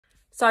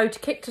So to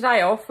kick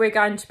today off, we're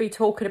going to be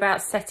talking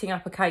about setting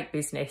up a cake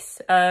business.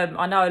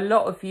 I know a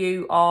lot of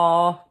you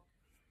are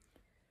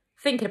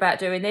thinking about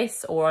doing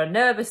this or are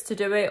nervous to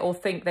do it or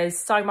think there's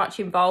so much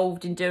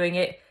involved in doing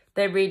it.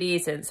 There really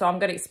isn't. So I'm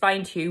going to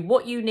explain to you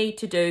what you need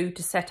to do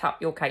to set up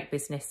your cake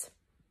business.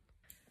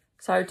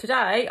 So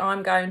today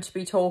I'm going to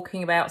be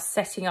talking about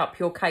setting up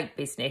your cake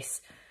business.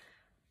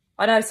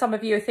 I know some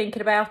of you are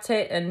thinking about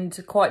it and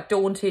quite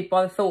daunted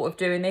by the thought of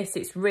doing this.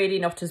 It's really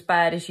not as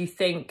bad as you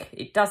think.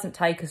 It doesn't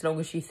take as long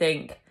as you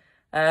think.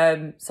 So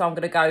I'm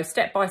going to go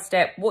step by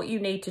step what you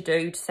need to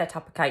do to set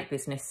up a cake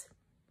business.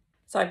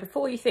 So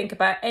before you think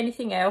about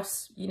anything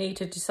else, you need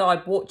to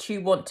decide what you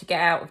want to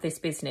get out of this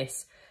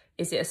business.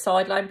 Is it a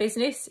sideline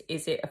business?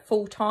 Is it a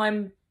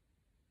full-time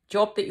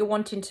job that you're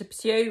wanting to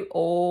pursue?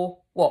 Or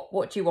what?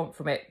 What do you want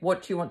from it?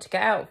 What do you want to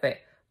get out of it?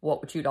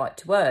 What would you like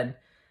to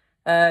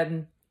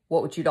earn?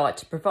 What would you like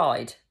to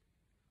provide?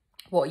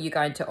 What are you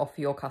going to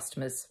offer your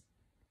customers?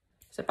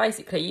 So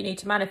basically, you need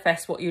to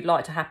manifest what you'd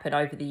like to happen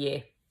over the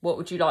year. What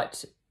would you like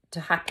to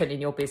happen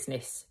in your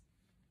business?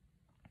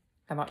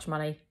 How much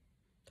money?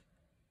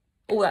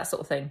 All that sort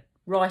of thing.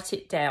 Write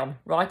it down.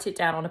 Write it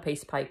down on a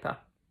piece of paper.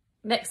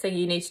 Next thing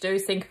you need to do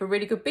is think of a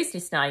really good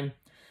business name.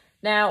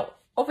 Now,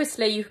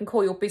 obviously, you can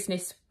call your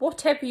business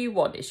whatever you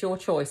want. It's your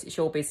choice. It's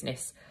your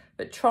business.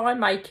 But try and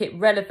make it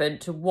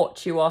relevant to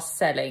what you are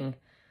selling.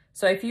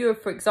 So if you were,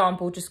 for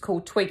example, just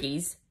called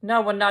Twiggies, no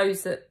one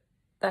knows that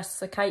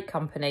that's a cake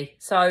company.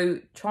 So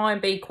try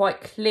and be quite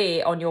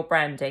clear on your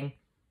branding.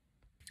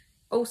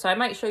 Also,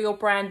 make sure your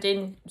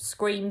branding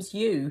screams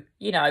you.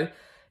 You know,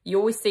 you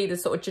always see the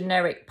sort of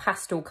generic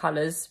pastel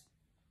colours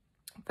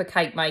for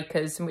cake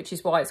makers, and which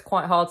is why it's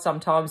quite hard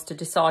sometimes to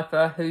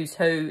decipher who's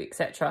who,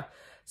 etc.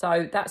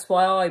 So that's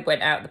why I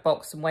went out of the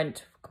box and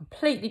went a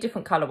completely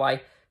different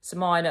colourway. So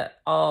mine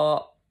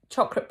are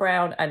chocolate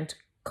brown and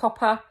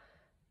copper,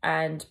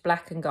 and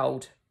black and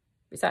gold.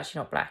 It's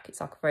actually not black,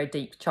 it's like a very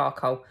deep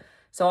charcoal.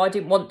 So I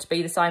didn't want to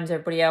be the same as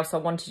everybody else. I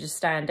wanted to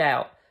stand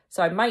out.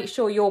 So make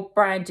sure your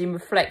branding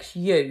reflects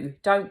you.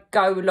 Don't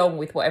go along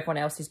with what everyone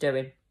else is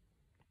doing.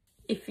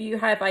 If you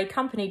have a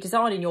company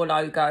designing your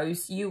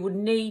logos, you will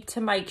need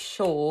to make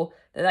sure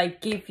that they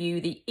give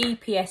you the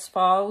EPS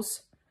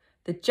files,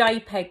 the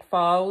JPEG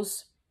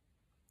files,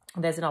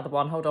 and there's another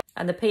one, hold on,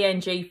 and the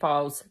PNG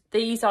files.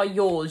 These are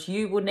yours,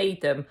 you will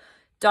need them.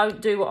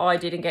 Don't do what I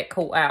did and get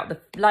caught out. The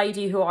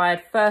lady who I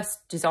had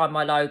first designed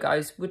my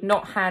logos would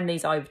not hand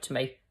these over to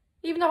me.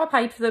 Even though I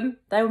paid for them,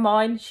 they were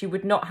mine, she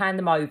would not hand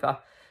them over.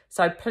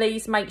 So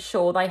please make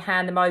sure they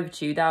hand them over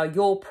to you. They are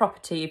your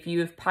property if you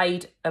have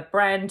paid a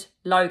brand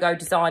logo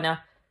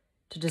designer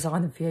to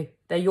design them for you.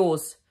 They're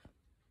yours.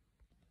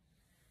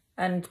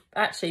 And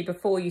actually,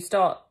 before you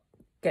start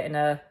getting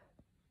a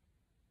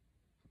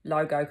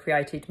logo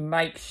created,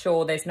 make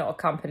sure there's not a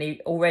company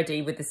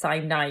already with the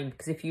same name.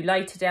 Because if you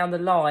later down the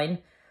line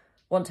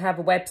want to have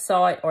a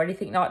website or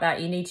anything like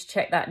that, you need to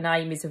check that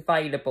name is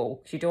available,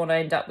 because you don't want to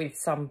end up with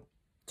some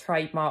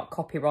trademark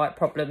copyright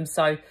problems.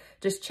 So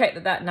just check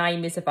that that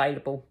name is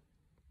available.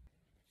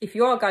 If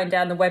you are going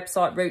down the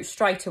website route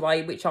straight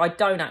away, which I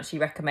don't actually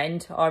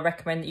recommend, I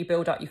recommend that you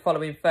build up your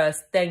following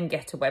first, then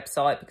get a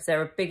website, because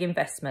they're a big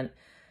investment.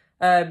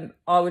 I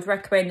would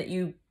recommend that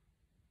you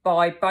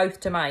buy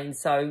both domains.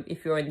 So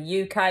if you're in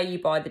the UK, you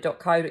buy the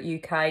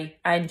 .co.uk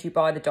and you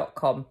buy the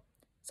 .com.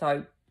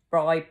 So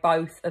buy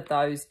both of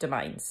those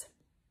domains.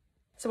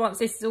 So once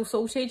this is all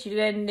sorted, you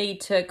then need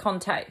to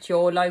contact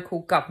your local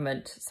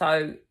government.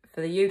 So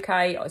for the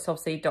UK, it's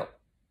obviously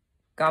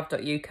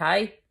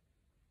 .gov.uk,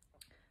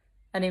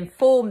 and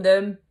inform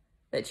them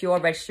that you are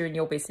registering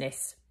your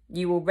business.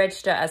 You will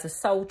register as a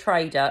sole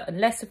trader,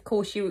 unless of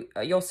course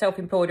you're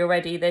self-employed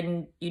already,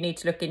 then you need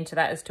to look into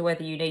that as to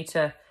whether you need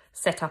to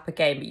set up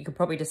again, but you can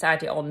probably just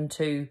add it on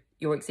to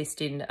your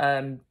existing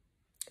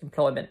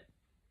employment.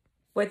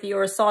 Whether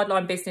you're a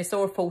sideline business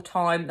or a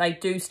full-time, they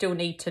do still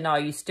need to know.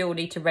 You still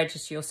need to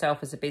register yourself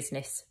as a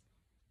business.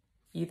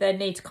 You then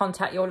need to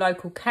contact your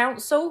local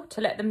council to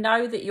let them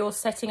know that you're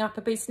setting up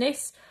a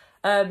business.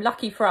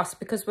 Lucky for us,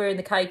 because we're in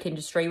the cake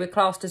industry, we're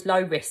classed as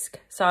low risk.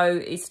 So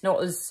it's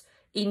not as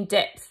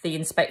in-depth, the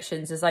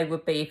inspections, as they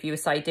would be if you were,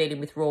 say, dealing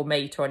with raw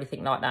meat or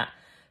anything like that.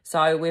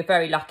 So we're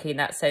very lucky in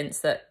that sense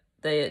that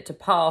to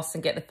pass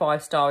and get the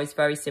 5-star is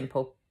very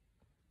simple.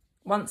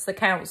 Once the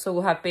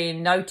council have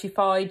been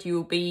notified, you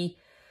will be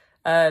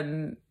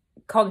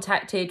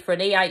contacted for an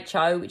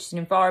EHO, which is an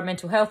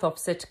environmental health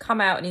officer, to come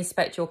out and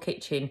inspect your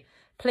kitchen.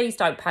 Please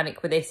don't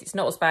panic with this. It's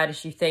not as bad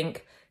as you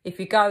think. If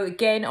you go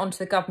again onto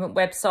the government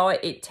website,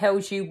 it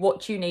tells you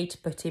what you need to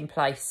put in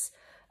place.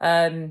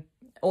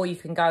 Or you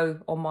can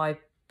go on my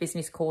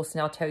business course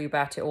and I'll tell you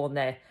about it all on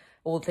there.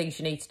 All the things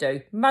you need to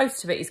do.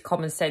 Most of it is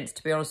common sense,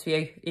 to be honest with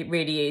you. It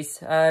really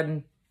is.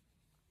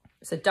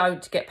 So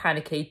don't get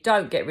panicky.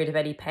 Don't get rid of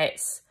any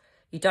pets.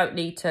 You don't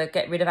need to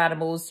get rid of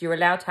animals. You're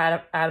allowed to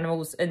have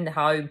animals in the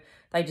home.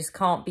 They just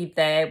can't be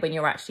there when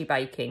you're actually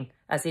baking,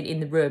 as in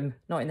the room,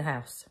 not in the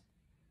house.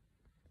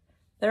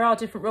 There are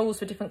different rules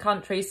for different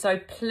countries, so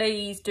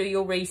please do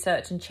your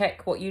research and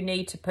check what you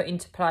need to put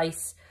into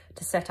place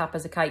to set up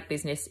as a cake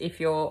business if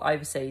you're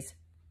overseas.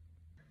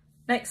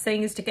 Next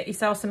thing is to get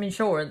yourself some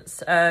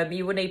insurance.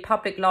 You will need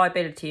public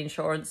liability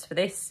insurance for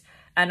this.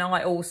 And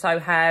I also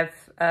have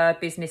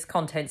business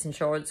contents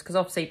insurance, because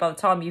obviously by the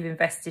time you've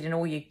invested in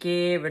all your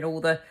gear and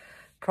all the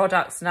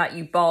products and that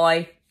you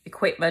buy,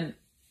 equipment,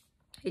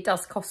 it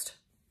does cost.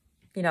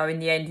 You know, in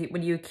the end,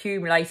 when you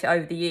accumulate it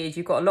over the years,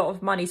 you've got a lot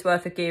of money's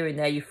worth of gear in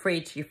there, your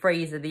fridge, your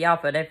freezer, the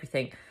oven,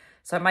 everything.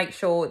 So make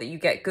sure that you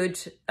get good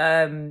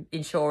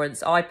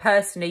insurance. I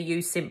personally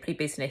use Simply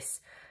Business.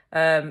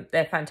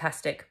 They're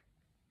fantastic.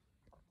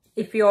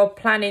 If you're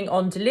planning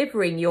on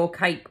delivering your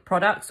cake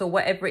products or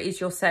whatever it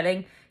is you're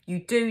selling, you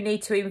do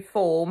need to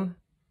inform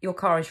your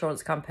car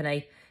insurance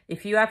company.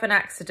 If you have an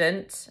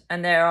accident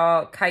and there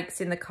are cakes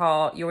in the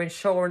car, your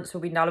insurance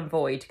will be null and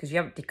void because you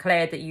haven't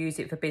declared that you use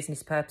it for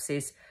business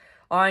purposes.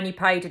 I only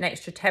paid an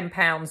extra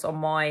 £10 on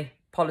my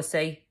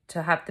policy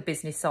to have the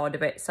business side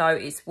of it, so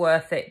it's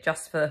worth it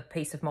just for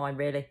peace of mind,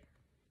 really.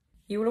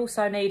 You will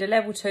also need a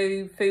level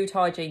 2 food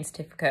hygiene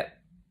certificate.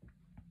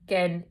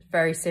 Again,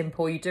 very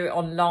simple. You do it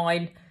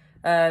online.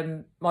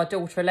 My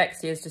daughter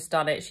Alexia has just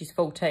done it. She's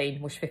 14,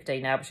 well she's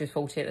 15 now, but she was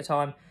 40 at the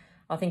time.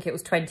 I think it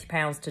was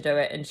 £20 to do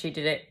it, and she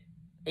did it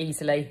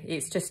easily.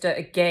 It's just,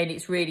 again,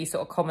 it's really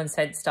sort of common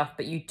sense stuff,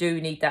 but you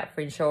do need that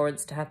for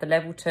insurance to have the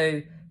level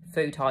 2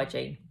 food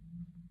hygiene.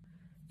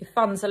 If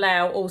funds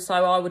allow, also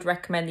I would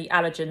recommend the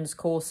allergens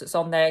course that's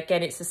on there.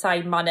 Again, it's the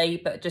same money,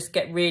 but just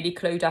get really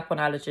clued up on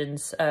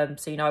allergens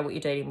so you know what you're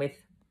dealing with.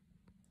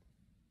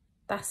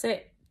 That's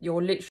it.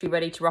 You're literally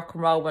ready to rock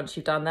and roll once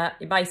you've done that.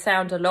 It may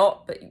sound a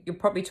lot, but you're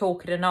probably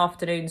talking an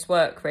afternoon's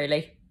work,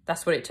 really.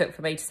 That's what it took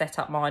for me to set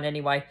up mine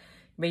anyway.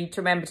 You need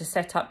to remember to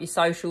set up your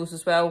socials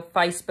as well.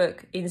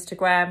 Facebook,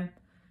 Instagram,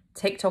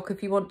 TikTok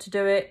if you want to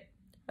do it,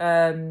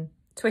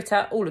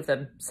 Twitter, all of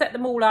them. Set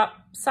them all up,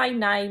 same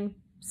name,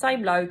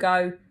 same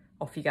logo,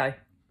 off you go.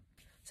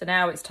 So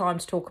now it's time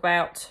to talk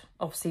about,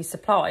 obviously,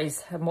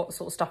 supplies and what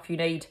sort of stuff you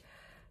need.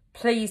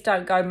 Please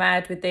don't go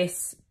mad with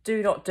this.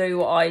 Do not do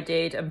what I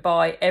did and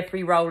buy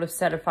every roll of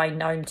cellophane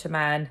known to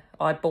man.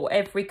 I bought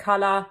every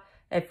colour,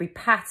 every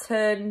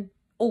pattern,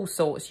 all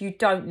sorts. You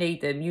don't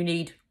need them. You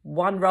need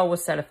one roll of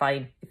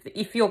cellophane.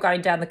 If you're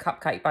going down the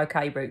cupcake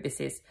bouquet route,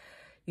 this is.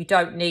 You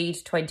don't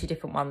need 20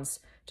 different ones.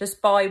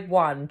 Just buy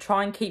one.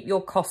 Try and keep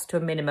your cost to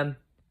a minimum.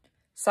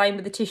 Same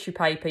with the tissue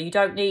paper. You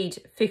don't need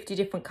 50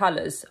 different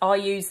colours. I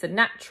use the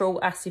natural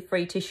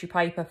acid-free tissue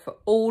paper for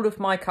all of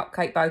my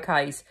cupcake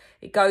bouquets.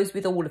 It goes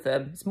with all of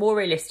them. It's more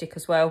realistic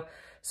as well.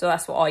 So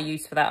that's what I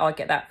use for that. I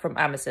get that from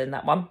Amazon,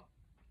 that one.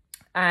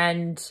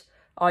 And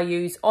I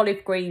use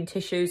olive green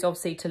tissues,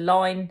 obviously, to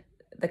line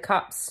the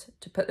cups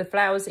to put the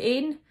flowers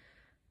in.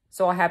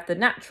 So I have the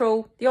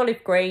natural, the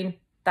olive green.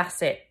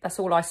 That's it. That's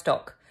all I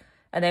stock.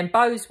 And then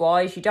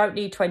bows-wise, you don't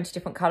need 20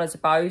 different colours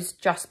of bows.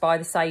 Just buy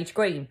the sage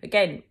green.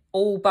 Again,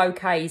 all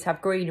bouquets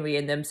have greenery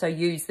in them, so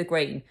use the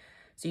green.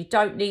 So you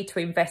don't need to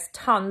invest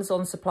tons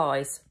on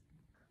supplies.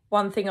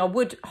 One thing I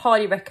would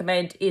highly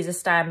recommend is a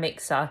stand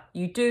mixer.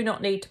 You do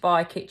not need to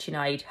buy a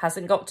KitchenAid.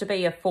 Hasn't got to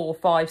be a £400,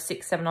 £500,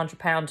 £600,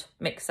 £700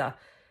 mixer.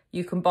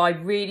 You can buy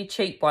really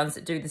cheap ones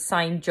that do the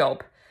same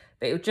job,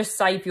 but it'll just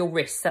save your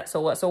wrists. That's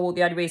all. That's all.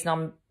 The only reason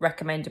I'm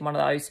recommending one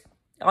of those.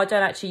 I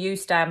don't actually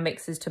use stand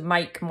mixers to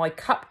make my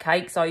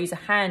cupcakes. I use a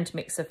hand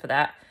mixer for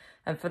that.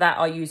 And for that,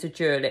 I use a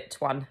Durlit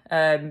one.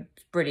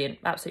 Brilliant,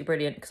 absolutely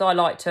brilliant. Because I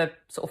like to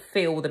sort of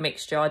feel the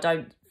mixture. I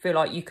don't feel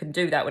like you can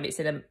do that when it's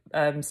in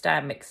a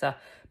stand mixer.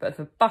 But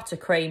for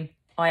buttercream,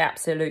 I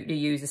absolutely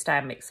use a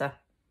stand mixer.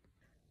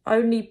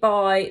 Only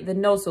buy the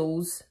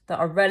nozzles that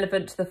are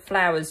relevant to the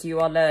flowers you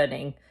are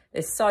learning.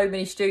 There's so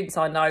many students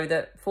I know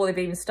that before they've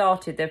even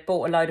started, they've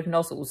bought a load of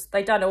nozzles.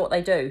 They don't know what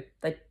they do.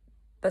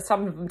 But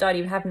some of them don't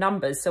even have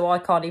numbers, so I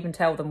can't even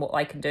tell them what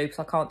they can do because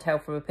I can't tell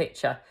from a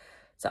picture.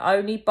 So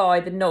only buy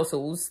the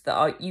nozzles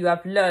that you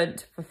have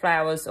learnt for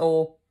flowers,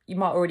 or you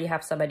might already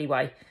have some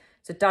anyway.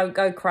 So don't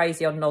go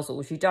crazy on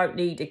nozzles. You don't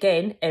need,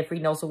 again, every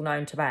nozzle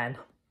known to man.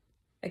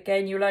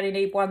 Again, you'll only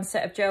need one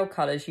set of gel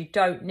colours. You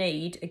don't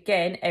need,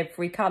 again,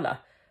 every colour.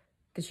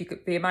 Because you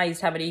could be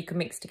amazed how many you can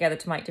mix together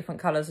to make different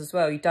colours as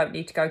well. You don't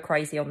need to go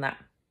crazy on that.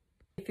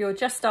 If you're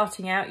just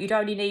starting out, you'd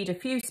only need a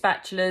few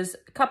spatulas,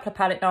 a couple of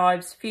palette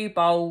knives, a few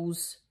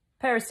bowls,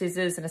 a pair of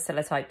scissors and a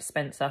sellotape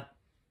dispenser.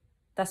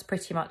 That's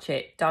pretty much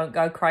it. Don't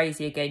go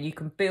crazy again. You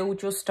can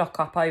build your stock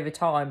up over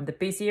time. The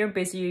busier and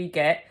busier you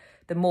get,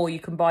 the more you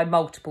can buy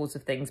multiples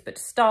of things. But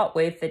to start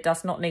with, there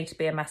does not need to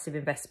be a massive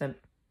investment.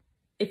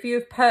 If you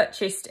have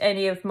purchased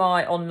any of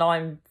my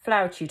online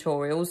flower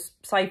tutorials,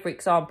 say for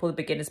example the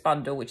beginner's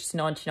bundle, which is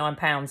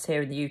 £99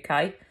 here in the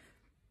UK,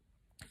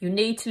 you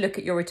need to look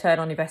at your return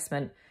on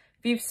investment.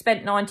 If you've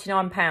spent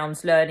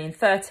 £99 learning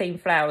 13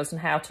 flowers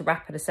and how to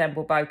wrap and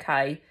assemble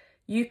bouquet,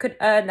 you can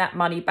earn that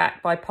money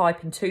back by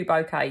piping 2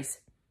 bouquets.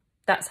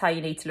 That's how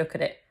you need to look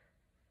at it.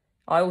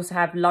 I also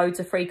have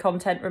loads of free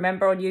content,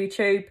 remember, on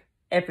YouTube,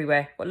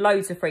 everywhere, but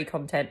loads of free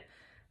content.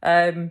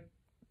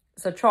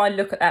 So try and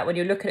look at that when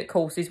you're looking at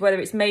courses, whether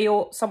it's me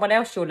or someone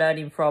else you're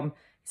learning from.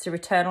 It's a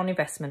return on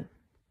investment.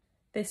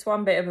 This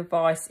one bit of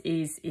advice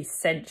is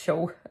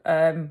essential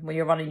when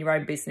you're running your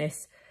own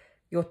business.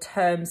 Your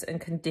terms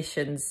and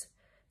conditions.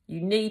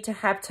 You need to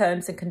have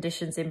terms and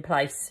conditions in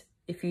place.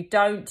 If you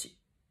don't,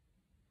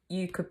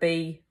 you could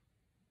be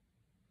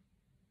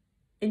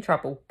in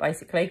trouble,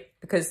 basically.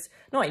 Because,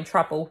 not in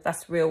trouble,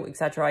 that's real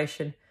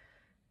exaggeration.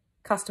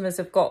 Customers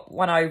have got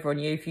one over on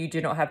you if you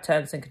do not have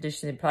terms and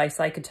conditions in place.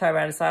 They could turn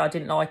around and say, I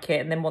didn't like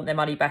it, and then want their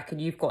money back,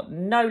 and you've got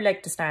no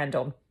leg to stand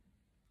on.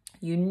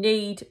 You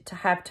need to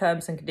have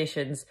terms and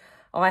conditions.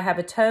 I have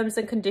a terms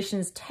and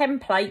conditions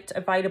template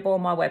available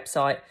on my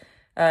website.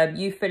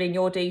 You fill in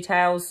your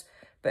details,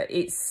 but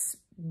it's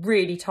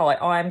really tight.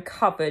 I am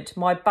covered.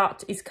 My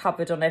butt is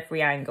covered on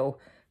every angle.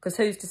 Because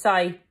who's to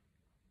say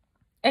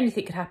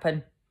anything could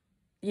happen?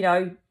 You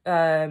know,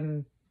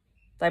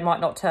 they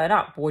might not turn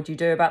up. What do you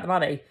do about the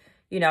money?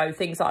 You know,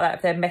 things like that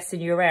if they're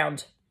messing you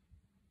around.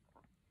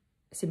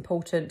 It's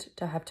important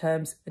to have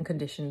terms and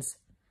conditions.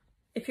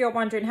 If you're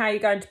wondering how you're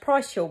going to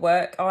price your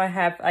work, I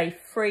have a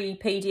free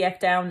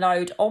PDF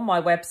download on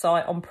my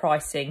website on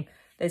pricing.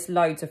 There's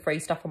loads of free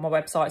stuff on my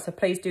website, so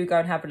please do go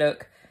and have a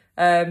look.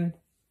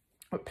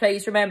 But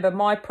please remember,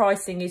 my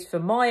pricing is for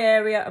my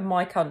area and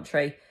my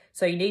country.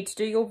 So you need to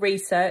do your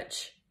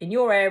research in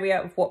your area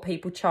of what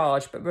people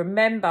charge. But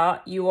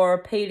remember, you are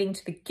appealing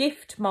to the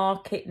gift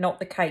market, not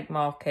the cake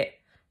market.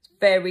 It's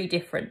very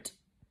different.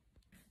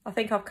 I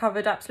think I've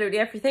covered absolutely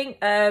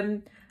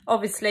everything.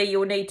 Obviously,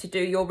 you'll need to do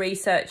your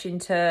research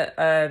into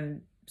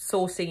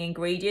sourcing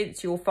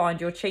ingredients. You'll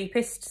find your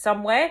cheapest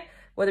somewhere,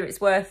 whether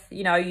it's worth,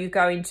 you know, you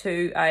go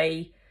into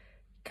a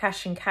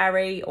cash and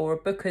carry or a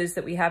Booker's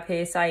that we have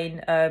here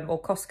saying,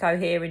 or Costco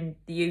here in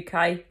the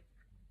UK.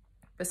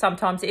 But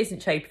sometimes it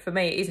isn't cheap. For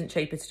me, it isn't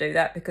cheaper to do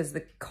that because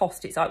the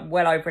cost, it's like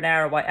well over an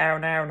hour away,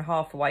 an hour and a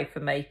half away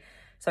from me.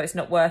 So it's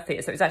not worth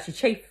it. So it's actually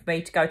cheaper for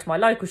me to go to my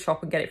local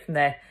shop and get it from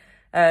there.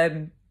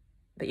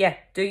 But yeah,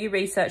 do your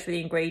research for the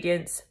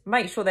ingredients.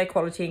 Make sure they're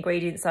quality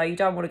ingredients. So you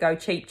don't want to go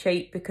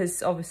cheap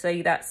because obviously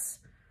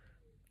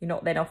you're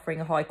not then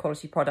offering a high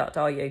quality product,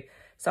 are you?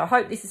 So I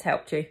hope this has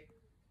helped you.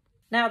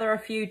 Now there are a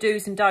few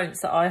do's and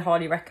don'ts that I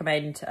highly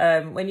recommend.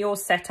 When you're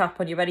set up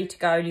and you're ready to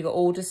go and you've got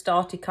orders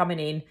started coming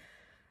in,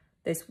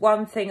 there's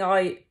one thing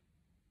I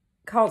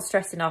can't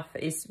stress enough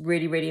is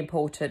really, really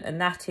important, and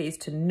that is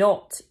to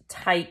not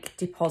take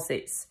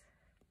deposits.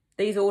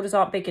 These orders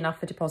aren't big enough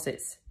for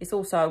deposits. It's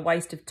also a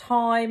waste of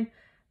time.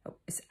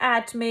 It's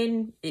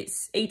admin.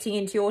 It's eating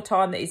into your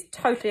time that is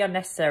totally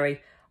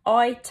unnecessary.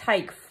 I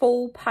take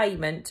full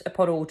payment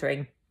upon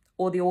ordering,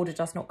 or the order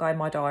does not go in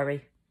my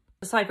diary.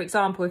 Say, for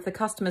example, if the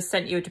customer's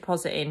sent you a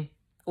deposit in,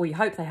 or you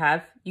hope they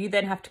have, you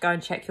then have to go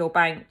and check your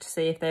bank to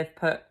see if they've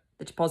put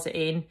the deposit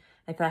in.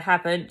 If they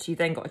haven't, you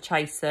then got to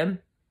chase them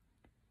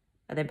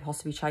and then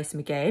possibly chase them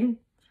again.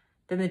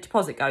 Then the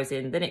deposit goes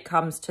in. Then it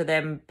comes to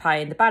them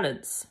paying the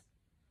balance.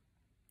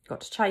 You've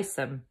got to chase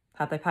them.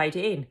 Have they paid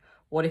it in?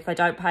 What if they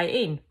don't pay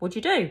it in? What do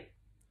you do?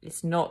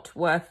 It's not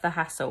worth the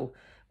hassle.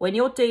 When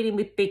you're dealing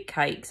with big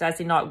cakes, as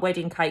in like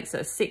wedding cakes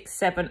that are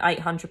 £600, £700,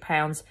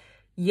 £800,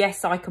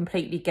 yes, I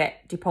completely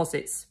get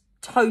deposits.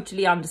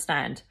 Totally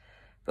understand.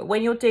 But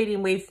when you're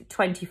dealing with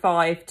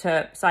 25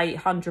 to say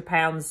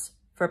 £100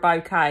 for a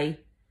bouquet,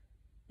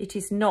 it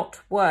is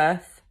not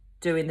worth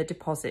doing the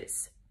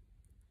deposits.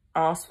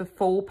 Ask for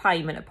full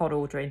payment upon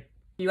ordering.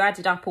 You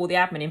added up all the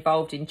admin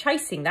involved in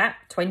chasing that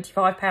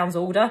 £25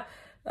 order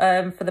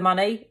for the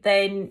money,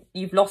 then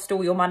you've lost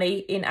all your money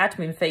in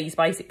admin fees,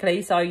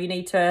 basically. So you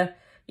need to,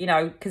 you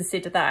know,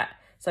 consider that.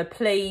 So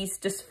please,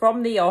 just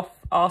from the off,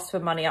 ask for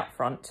money up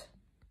front.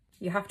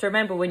 You have to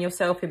remember, when you're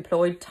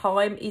self-employed,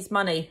 time is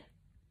money.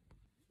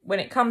 When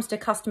it comes to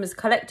customers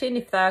collecting,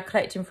 if they're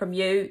collecting from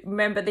you,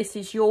 remember this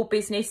is your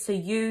business, so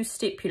you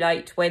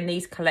stipulate when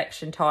these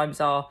collection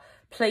times are.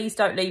 Please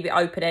don't leave it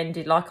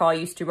open-ended like I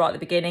used to right at the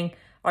beginning.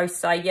 I used to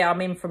say, yeah, I'm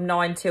in from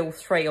 9 till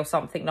 3 or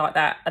something like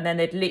that. And then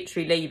they'd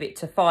literally leave it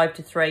to 5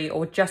 to 3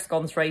 or just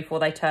gone 3 before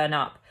they turn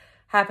up.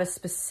 Have a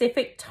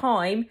specific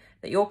time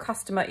that your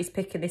customer is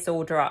picking this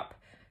order up.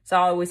 So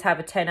I always have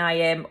a 10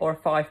 AM or a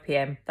 5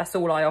 PM. That's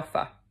all I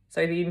offer.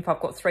 So even if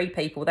I've got 3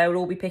 people, they will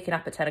all be picking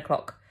up at 10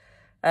 o'clock.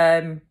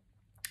 And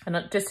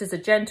just as a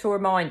gentle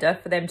reminder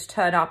for them to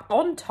turn up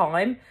on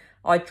time,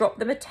 I drop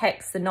them a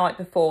text the night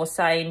before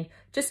saying,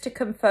 just to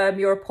confirm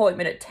your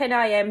appointment at 10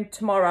 AM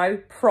tomorrow,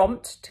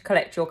 prompt to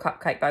collect your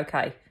cupcake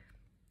bouquet.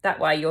 That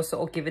way you're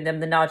sort of giving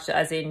them the nudge,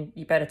 as in,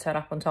 you better turn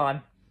up on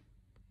time.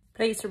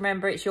 Please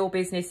remember, it's your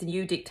business and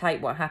you dictate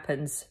what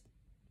happens.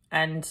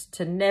 And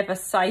to never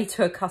say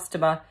to a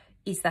customer,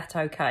 is that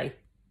okay?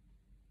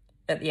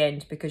 At the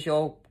end, because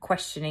you're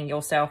questioning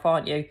yourself,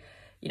 aren't you?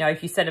 You know,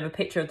 if you send them a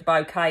picture of the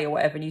bouquet or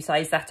whatever and you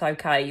say, is that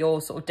okay?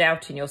 You're sort of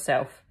doubting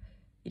yourself.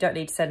 You don't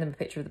need to send them a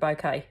picture of the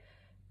bouquet.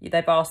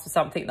 They've asked for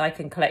something, they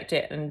can collect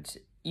it and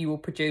you will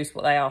produce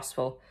what they asked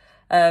for.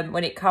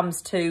 When it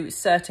comes to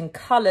certain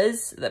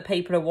colours that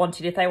people are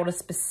wanting, if they want a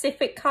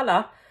specific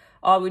colour,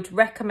 I would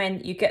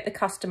recommend you get the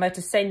customer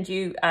to send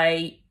you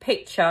a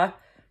picture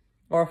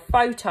or a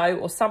photo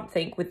or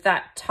something with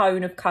that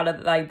tone of colour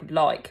that they would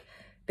like.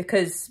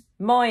 because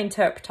my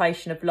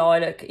interpretation of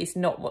lilac is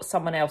not what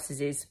someone else's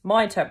is.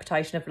 My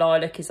interpretation of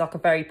lilac is like a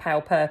very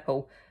pale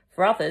purple.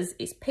 For others,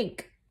 it's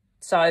pink.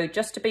 So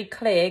just to be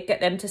clear,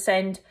 get them to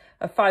send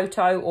a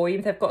photo, or even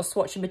if they've got a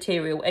swatch of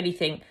material,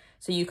 anything,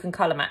 so you can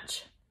colour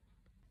match.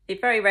 It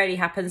very rarely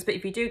happens, but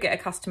if you do get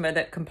a customer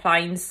that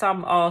complains,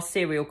 some are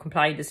serial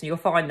complainers, and you'll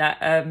find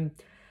that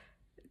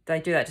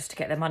they do that just to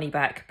get their money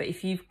back. But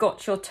if you've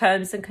got your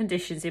terms and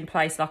conditions in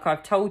place, like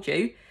I've told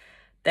you,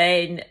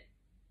 then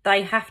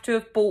they have to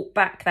have bought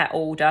back that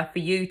order for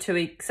you to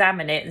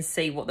examine it and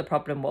see what the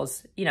problem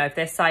was. You know, if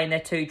they're saying they're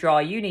too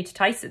dry, you need to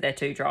taste that they're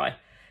too dry.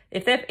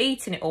 If they've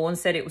eaten it all and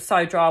said it was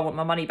so dry, I want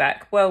my money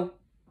back, well,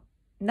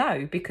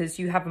 no, because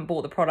you haven't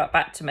brought the product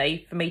back to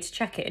me for me to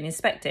check it and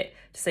inspect it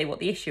to see what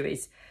the issue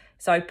is.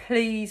 So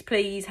please,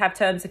 please have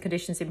terms and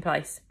conditions in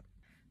place.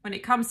 When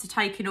it comes to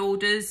taking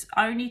orders,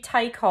 only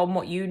take on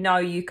what you know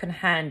you can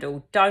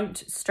handle. Don't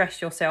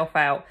stress yourself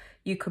out.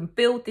 You can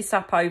build this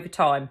up over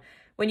time.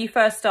 When you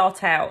first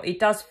start out, it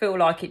does feel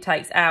like it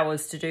takes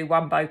hours to do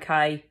one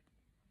bouquet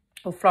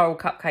or floral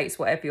cupcakes,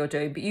 whatever you're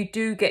doing, but you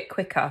do get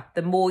quicker.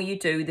 The more you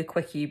do, the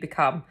quicker you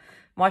become.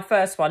 My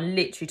first one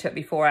literally took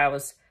me 4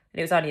 hours,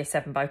 and it was only a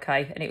 7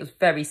 bouquet, and it was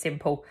very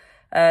simple.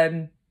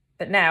 But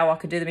now I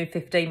can do them in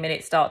 15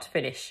 minutes start to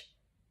finish.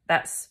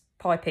 That's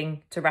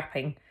piping to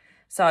wrapping.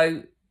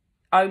 So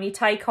only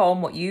take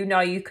on what you know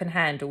you can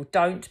handle.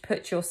 Don't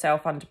put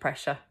yourself under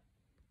pressure.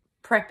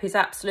 Prep is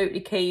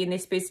absolutely key in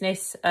this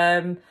business.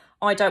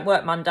 I don't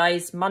work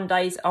Mondays.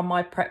 Mondays are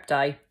my prep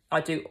day. I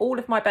do all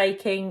of my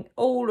baking,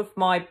 all of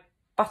my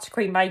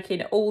buttercream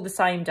making all the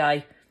same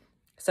day,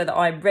 so that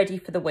I'm ready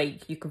for the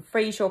week. You can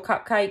freeze your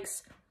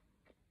cupcakes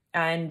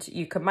and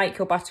you can make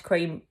your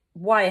buttercream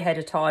way ahead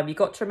of time. You've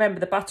got to remember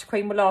the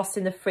buttercream will last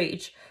in the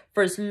fridge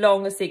for as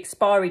long as the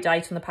expiry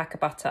date on the pack of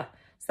butter.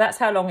 So that's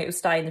how long it will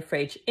stay in the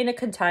fridge, in a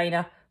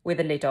container with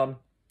a lid on.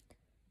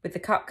 With the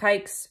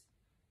cupcakes,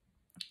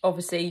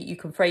 obviously you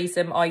can freeze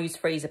them. I use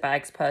freezer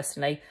bags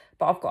personally,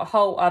 but I've got a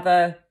whole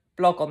other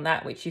blog on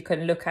that which you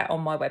can look at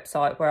on my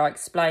website, where I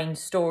explain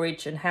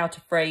storage and how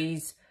to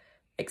freeze,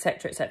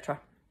 etc,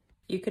 etc.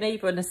 You can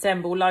even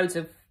assemble loads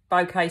of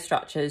bouquet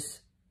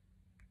structures,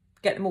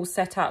 get them all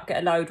set up,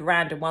 get a load of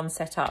random ones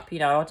set up, you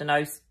know, I don't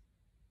know,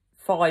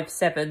 5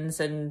 7s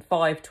and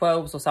 5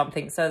 12s or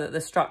something, so that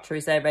the structure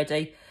is there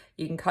ready.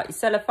 You can cut your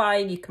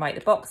cellophane, you can make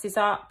the boxes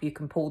up, you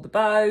can pull the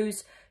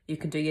bows, you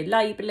can do your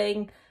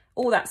labelling,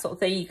 all that sort of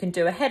thing you can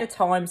do ahead of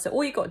time. So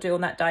all you've got to do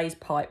on that day is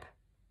pipe.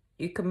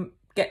 You can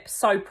get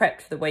so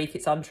prepped for the week,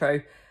 it's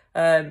untrue.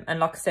 And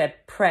like I said,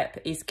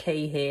 prep is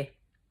key here.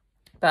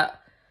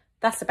 But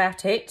that's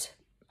about it.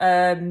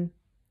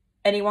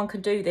 Anyone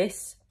can do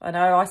this. I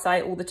know I say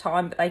it all the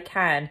time, but they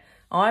can.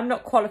 I'm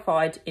not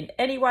qualified in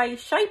any way,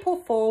 shape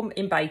or form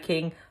in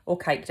baking or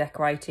cake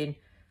decorating.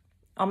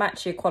 I'm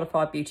actually a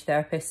qualified beauty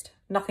therapist,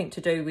 nothing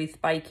to do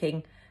with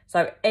baking.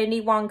 So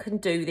anyone can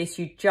do this.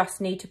 You just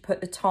need to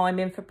put the time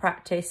in for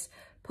practice.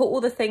 Put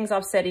all the things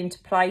I've said into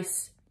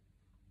place.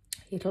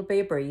 It'll be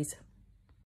a breeze.